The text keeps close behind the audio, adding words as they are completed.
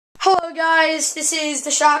Hello guys, this is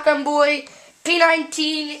the Shotgun Boy,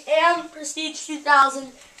 P19, and Prestige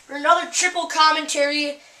 2000 for another triple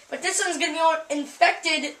commentary, but this one's going to be on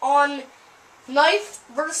Infected on Knife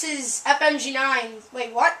versus FMG9.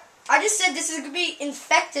 Wait, what? I just said this is going to be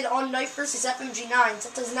Infected on Knife versus FMG9s.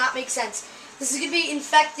 That does not make sense. This is going to be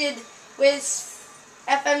Infected with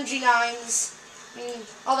FMG9s,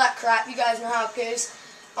 all that crap. You guys know how it goes.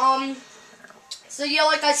 So yeah,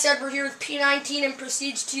 like I said, we're here with P19 and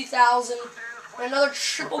Prestige 2000 for another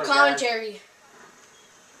triple commentary.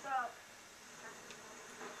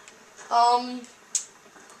 God,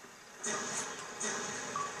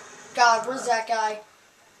 where's that guy?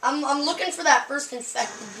 I'm looking for that first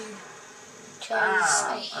infected dude.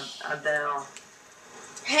 I'm down.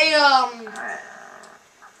 Hey,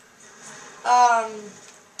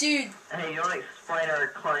 dude. Hey, you want to explain our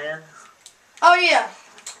clan? Oh yeah.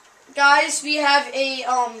 Guys, we have a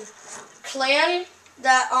clan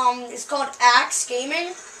that is called Axe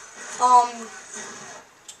Gaming.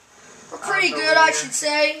 We're pretty good, I should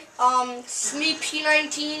say. It's me,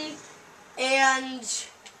 P19, and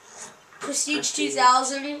Prestige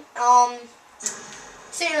 2000.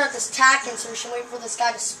 Sitting at this tack insertion, waiting for this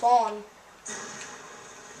guy to spawn.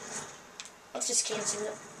 Let's just cancel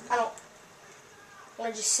it. I don't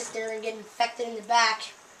want to just sit there and get infected in the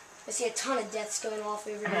back. I see a ton of deaths going off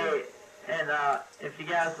over here. Hey, and if you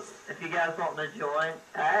guys want to join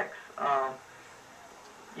Axe,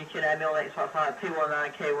 you can add me on Xbox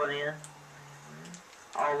P19K1N,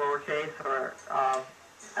 all lowercase, or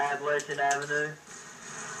add Legend Avenue.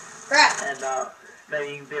 Crap. And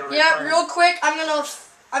maybe you can be on. Yeah, real quick, I'm gonna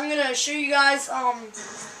show you guys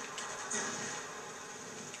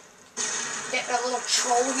get a little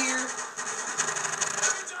troll here.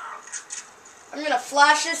 I'm going to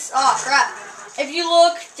flash this. Oh, crap. If you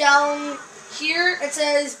look down here, it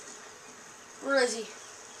says, where is he?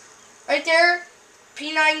 Right there,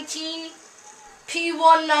 P19,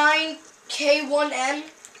 P19K1N.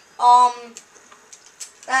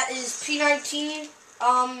 That is P19.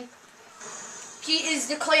 He is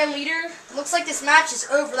the clan leader. Looks like this match is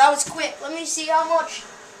over. That was quick. Let me see how much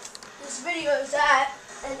this video is at.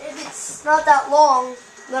 And if it's not that long,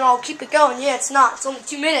 then I'll keep it going. Yeah, it's not. It's only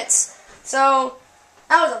 2 minutes. So,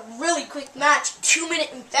 that was a really quick match.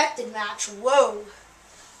 2-minute infected match. Whoa.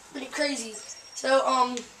 Pretty crazy.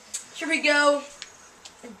 So, here we go.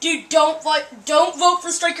 Dude, don't vote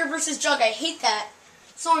for Striker versus Jug. I hate that.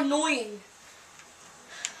 It's so annoying.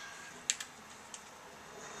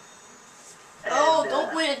 Oh,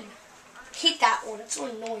 don't win. I hate that one. It's so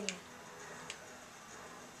annoying.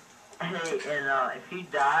 Hey, and if you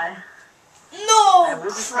die... No! Hey,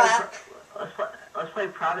 Crap. Let's play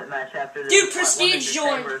private match after this. Dude, Prestige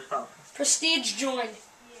joined. Prestige joined.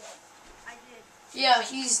 Yeah, I did. Yeah,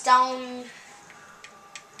 he's down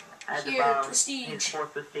here, Prestige. He's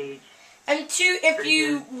fourth Prestige. And two, if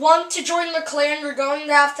you want to join the clan, you're going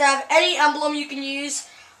to have any emblem you can use.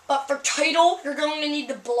 But for title, you're going to need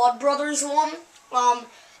the Blood Brothers one.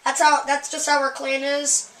 That's just how our clan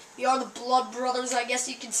is. We are the Blood Brothers, I guess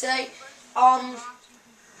you could say.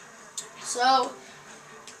 So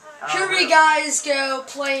here we guys go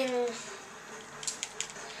playing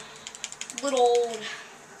little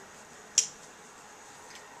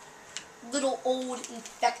old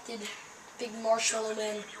infected big marshmallow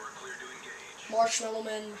man. Marshmallow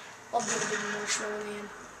man. Love being a big marshmallow man.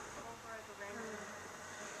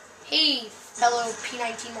 Hey, fellow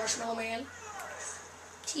P19 marshmallow man.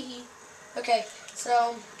 Teehee. Okay,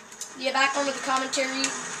 so yeah, back onto the commentary.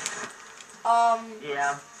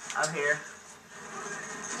 Yeah, I'm here.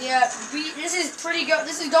 Yeah, this is pretty good.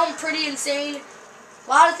 This is going pretty insane. A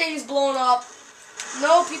lot of things blowing up.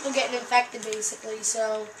 No people getting infected, basically.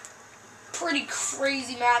 So, pretty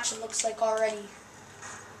crazy match. It looks like already.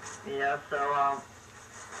 Yeah. So,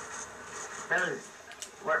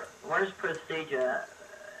 where's Prestige at?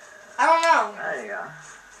 I don't know. There you go.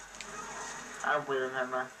 I'm with him,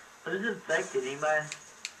 am I? Who's infected? Anybody?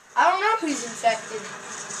 I don't know who's infected.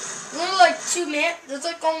 There's only like there's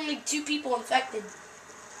like only 2 people infected.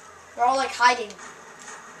 They're all like hiding.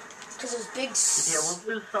 Because there's big,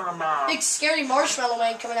 big scary marshmallow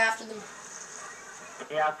man coming after them.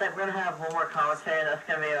 Yeah, I think we're going to have one more commentary. That's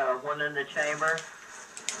going to be one in the chamber.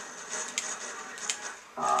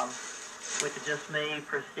 With just me,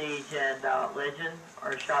 Prestige, and Legend,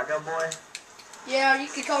 or Shotgun Boy. Yeah, you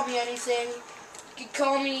could call me anything. You could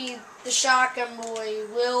call me the Shotgun Boy,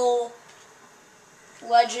 Will,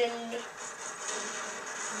 Legend,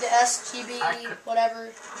 the STB,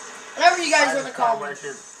 whatever. Whatever you guys want to call me. I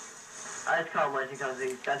just call him Legend because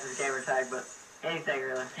that's his gamer tag, but anything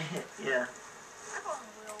really. Yeah. I call him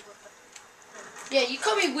Will, but Yeah, you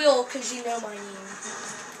call me Will because you know my name.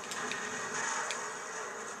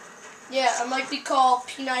 Yeah, I might be called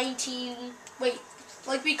P19. Wait,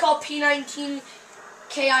 like we call P19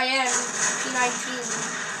 KIN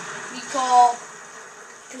P19. We call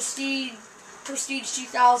Prestiege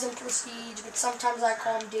 2000 Prestige, but sometimes I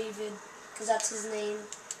call him David because that's his name.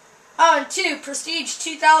 Oh, and 2, Prestige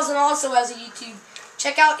 2000 also has a YouTube.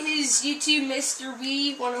 Check out his YouTube, Mr.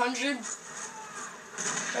 Wee 100.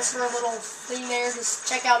 Just for a little thing there, just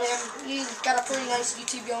check out him. He's got a pretty nice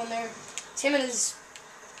YouTube going there. It's him and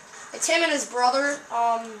his brother,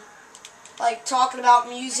 like talking about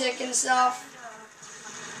music and stuff.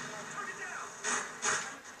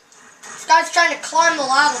 This guy's trying to climb the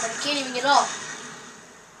ladder, but he can't even get up.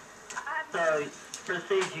 So,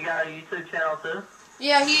 Prestige, you got a YouTube channel too?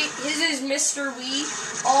 Yeah, his is Mr. Wee,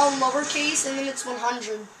 all in lowercase, and then it's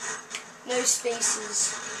 100. No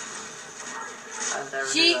spaces.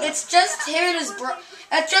 It's just him and his bro.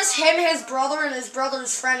 It's just him, his brother, and his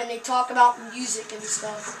brother's friend, and they talk about music and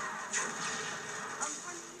stuff.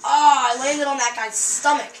 Ah, I landed on that guy's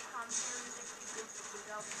stomach.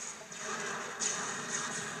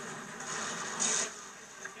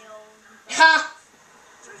 Ha!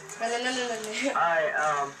 No. Alright,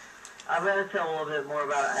 I'm going to tell a little bit more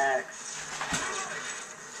about Axe.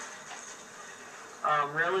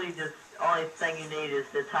 Really, just only thing you need is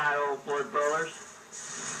the title Blood Brothers.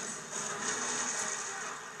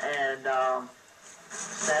 And,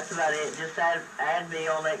 that's about it. Just add me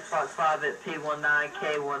on Xbox 5 at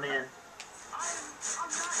P19K1N.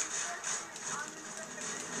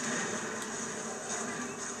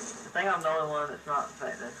 I think I'm the only one that's not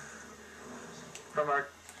infected from our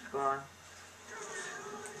squad.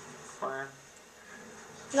 Fine.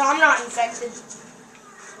 No, I'm not infected.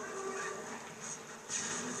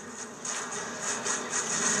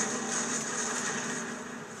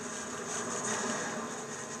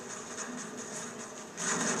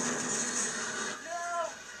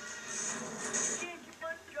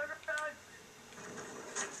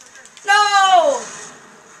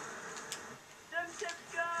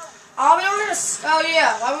 Oh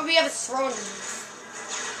yeah, why would we have a throne?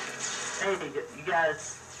 Hey, you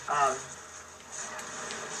guys,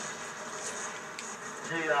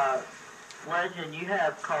 Legend, you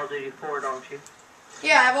have Call of Duty 4, don't you?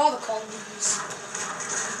 Yeah, I have all the Call of Duties.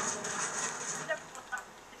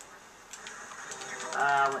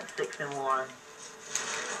 I went 6-1.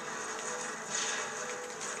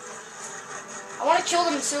 I want to kill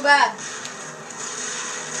them so bad.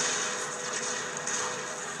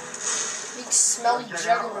 Big smelly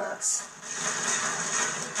juggernauts.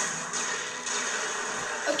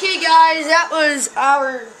 Okay guys, that was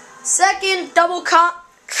our second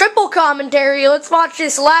triple commentary. Let's watch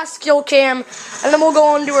this last kill cam, and then we'll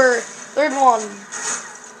go on to our third one.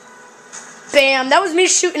 Bam, that was me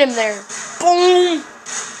shooting him there. Boom.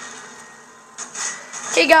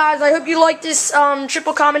 Okay guys, I hope you liked this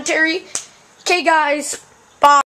triple commentary. Okay guys, bye.